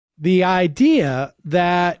the idea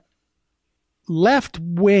that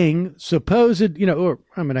left-wing supposed,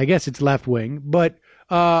 I guess it's left-wing, but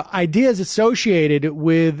ideas associated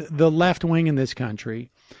with the left wing in this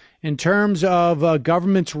country in terms of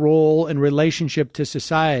government's role and relationship to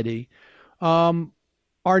society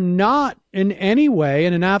are not in any way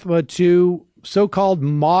an anathema to so-called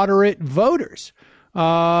moderate voters.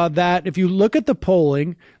 That if you look at the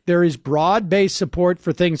polling, there is broad-based support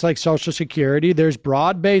for things like Social Security. There's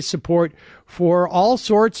broad-based support for all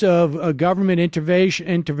sorts of government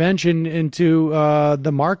intervention into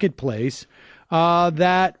the marketplace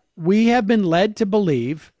that we have been led to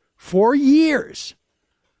believe for years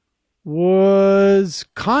was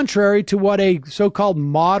contrary to what a so-called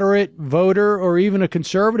moderate voter or even a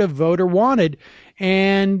conservative voter wanted.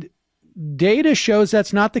 And data shows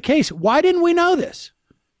that's not the case. Why didn't we know this?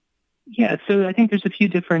 Yeah, so I think there's a few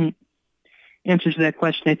different answers to that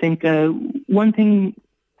question. I think one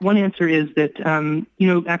answer is that,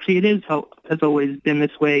 actually it has always been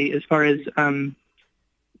this way as far as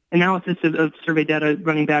analysis of survey data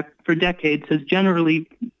running back for decades has generally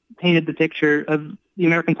painted the picture of the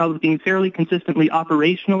American public being fairly consistently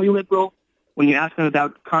operationally liberal. When you ask them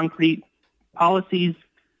about concrete policies,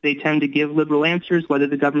 they tend to give liberal answers, whether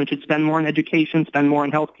the government should spend more on education, spend more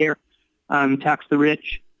on healthcare, tax the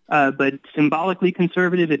rich. But symbolically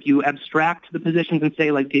conservative, if you abstract the positions and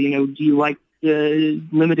say, like, do you like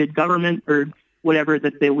limited government or whatever,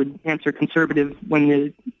 that they would answer conservative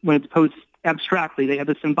when it's posed abstractly. They have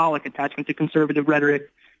a symbolic attachment to conservative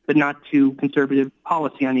rhetoric, but not to conservative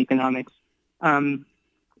policy on economics.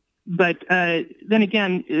 But then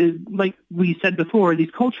again, like we said before,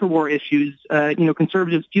 these culture war issues,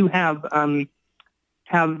 conservatives do have an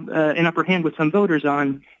upper hand with some voters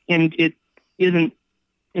on, and it isn't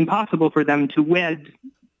impossible for them to wed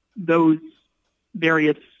those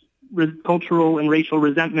various cultural and racial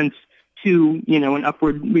resentments to, an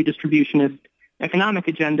upward redistributionist economic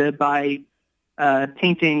agenda by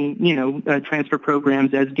painting, transfer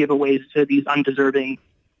programs as giveaways to these undeserving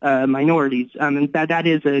minorities. And that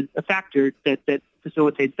is a factor that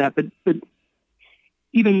facilitates that. But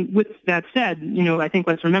even with that said, I think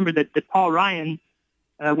let's remember that Paul Ryan,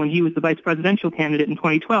 when he was the vice presidential candidate in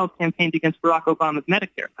 2012, campaigned against Barack Obama's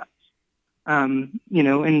Medicare cuts. And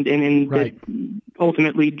right.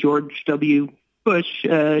 Ultimately George W. Bush,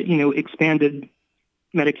 expanded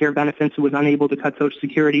Medicare benefits and was unable to cut Social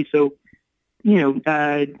Security. So,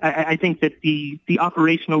 I think that the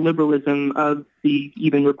operational liberalism of the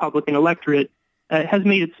even Republican electorate has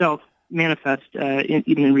made itself manifest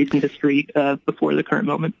even in recent history before the current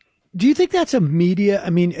moment. Do you think that's a media?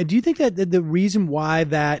 I mean, do you think that the reason why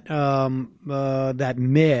that that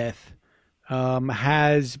myth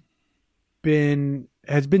has been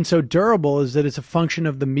so durable is that it's a function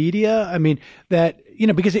of the media? I mean,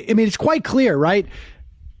 because it's quite clear, right?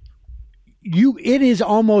 It is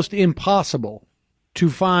almost impossible to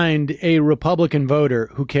find a Republican voter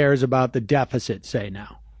who cares about the deficit, say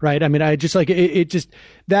now, right? I mean, I just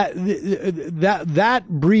that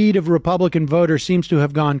breed of Republican voter seems to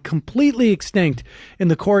have gone completely extinct in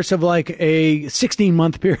the course of like a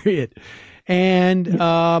 16-month period.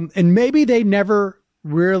 And maybe they never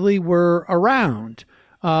really were around.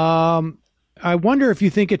 I wonder if you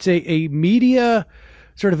think it's a media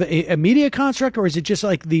sort of a media construct, or is it just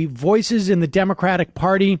like the voices in the Democratic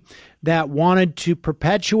Party that wanted to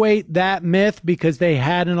perpetuate that myth because they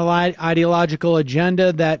had an ideological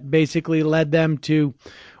agenda that basically led them to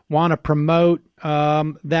want to promote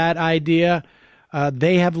that idea?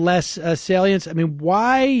 They have less salience. I mean,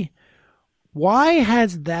 why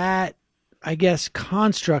has that, I guess,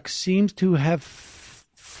 construct seems to have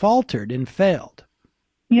faltered and failed?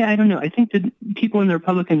 Yeah, I don't know. I think that people in the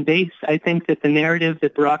Republican base, I think that the narrative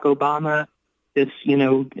that Barack Obama, this,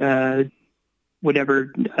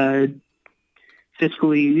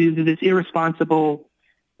 fiscally, this irresponsible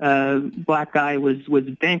black guy was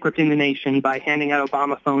bankrupting the nation by handing out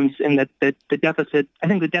Obama phones, and that the deficit, I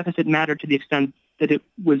think the deficit mattered to the extent that it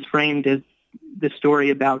was framed as the story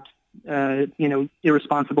about,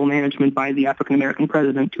 irresponsible management by the African-American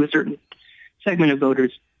president to a certain segment of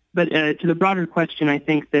voters. But to the broader question, I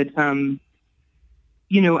think that, I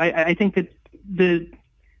think that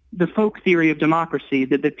the folk theory of democracy,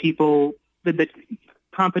 that people, that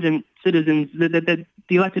competent citizens, that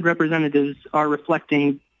the elected representatives are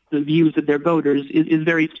reflecting the views of their voters is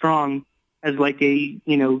very strong as like a,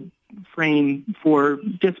 frame for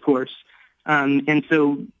discourse. And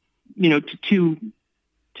so, to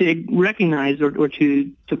recognize or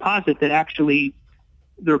to posit that actually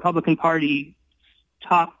the Republican Party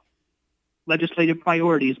top legislative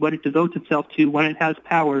priorities, what it devotes itself to when it has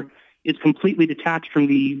power, is completely detached from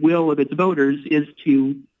the will of its voters is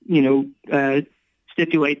to,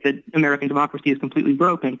 stipulate that American democracy is completely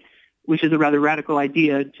broken, which is a rather radical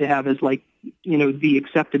idea to have as the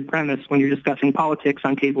accepted premise when you're discussing politics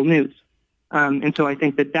on cable news. And so I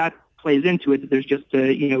think that plays into it, that there's just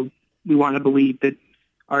we want to believe that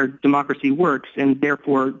our democracy works, and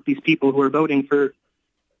therefore these people who are voting for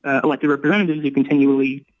elected representatives who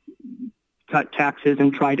continually cut taxes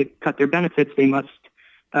and try to cut their benefits,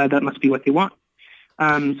 that must be what they want.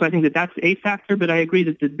 So I think that's a factor, but I agree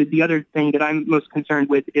that the other thing that I'm most concerned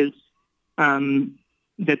with is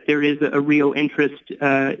that there is a real interest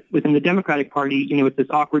within the Democratic Party, with this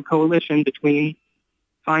awkward coalition between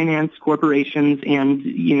finance, corporations,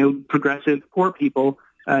 and, progressive poor people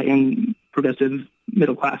and progressive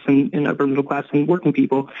middle class and upper middle class and working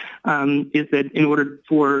people, is that in order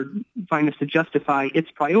for finance to justify its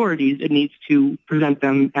priorities, it needs to present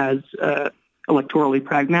them as electorally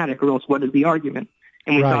pragmatic, or else what is the argument?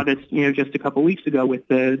 And we saw this, just a couple weeks ago with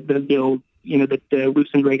the bill, that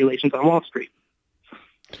loosened regulations on Wall Street.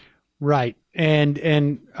 Right.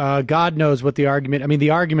 And God knows what the argument, the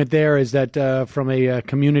argument there is that from a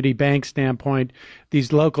community bank standpoint,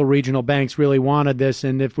 these local regional banks really wanted this.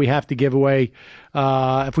 And if we have to give away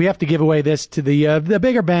this to the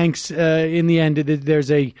bigger banks, in the end,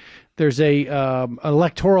 there's a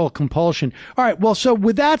electoral compulsion. All right. Well, so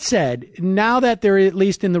with that said, now that there, at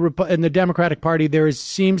least in the Democratic Party,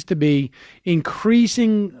 seems to be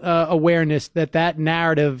increasing awareness that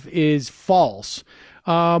narrative is false.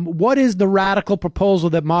 What is the radical proposal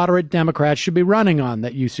that moderate Democrats should be running on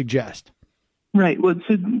that you suggest? Right. Well,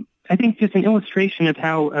 so I think just an illustration of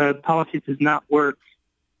how politics does not work,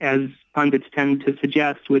 as pundits tend to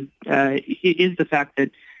suggest, is the fact that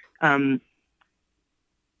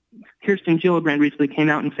Kirsten Gillibrand recently came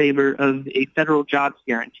out in favor of a federal jobs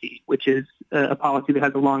guarantee, which is a policy that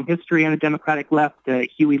has a long history on the Democratic left.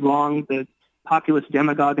 Huey Long, the populist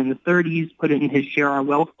demagogue in the 30s, put it in his Share Our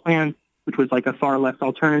Wealth plan, which was like a far left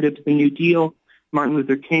alternative to the New Deal. Martin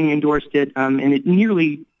Luther King endorsed it, and it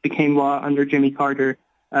nearly became law under Jimmy Carter,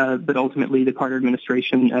 but ultimately the Carter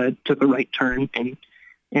administration took a right turn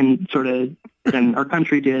and sort of, then our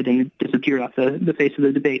country did, and it disappeared off the face of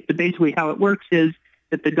the debate. But basically how it works is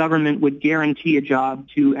that the government would guarantee a job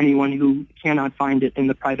to anyone who cannot find it in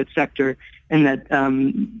the private sector, and that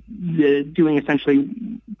doing essentially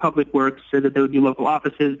public work, so that there would be local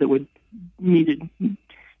offices that would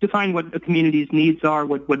define what a community's needs are,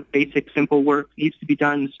 what basic, simple work needs to be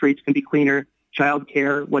done. The streets can be cleaner,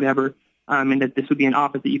 childcare, whatever, and that this would be an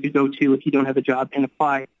office that you could go to if you don't have a job and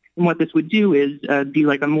apply. And what this would do is be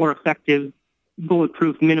like a more effective,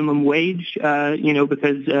 bulletproof minimum wage,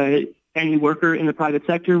 because any worker in the private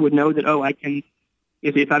sector would know that, I can,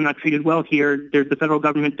 if I'm not treated well here, the federal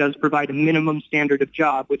government does provide a minimum standard of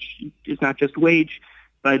job, which is not just wage,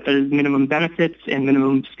 but minimum benefits and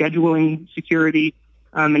minimum scheduling security,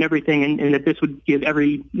 and everything, and that this would give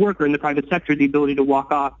every worker in the private sector the ability to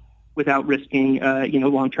walk off without risking,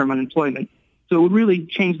 long-term unemployment. So it would really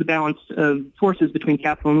change the balance of forces between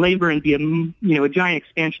capital and labor and be a giant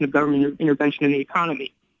expansion of government intervention in the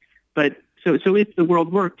economy. But so if the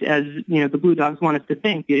world worked as, the Blue Dogs want us to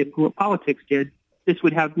think, if politics did, this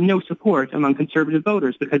would have no support among conservative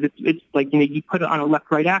voters, because it's like, you put it on a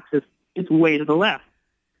left-right axis, it's way to the left.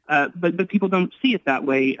 But people don't see it that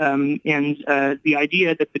way. And the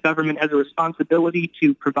idea that the government has a responsibility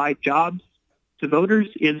to provide jobs to voters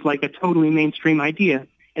is like a totally mainstream idea.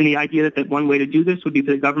 And the idea that one way to do this would be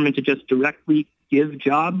for the government to just directly give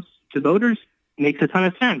jobs to voters makes a ton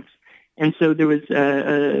of sense. And so there was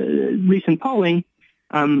recent polling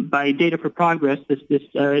by Data for Progress, this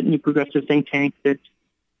new progressive think tank, that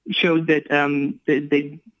showed that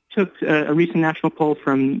they took a recent national poll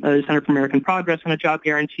from the Center for American Progress on a job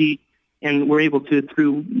guarantee, and were able to,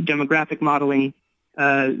 through demographic modeling,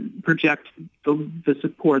 project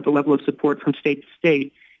the level of support from state to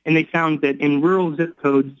state. And they found that in rural zip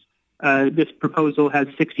codes, this proposal has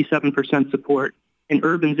 67% support. In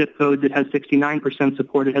urban zip codes, it has 69%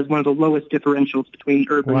 support. It has one of the lowest differentials between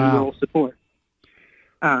urban and rural support.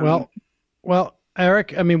 Well,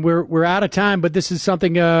 Eric, we're out of time, but this is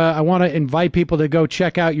something I want to invite people to go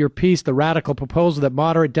check out your piece, the radical proposal that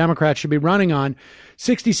moderate Democrats should be running on.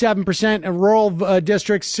 67% in rural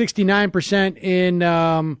districts, 69% in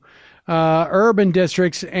urban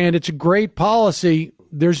districts, and it's a great policy.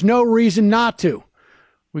 There's no reason not to.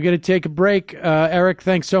 We got to take a break. Eric,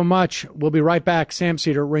 thanks so much. We'll be right back. Sam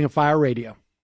Seder, Ring of Fire Radio.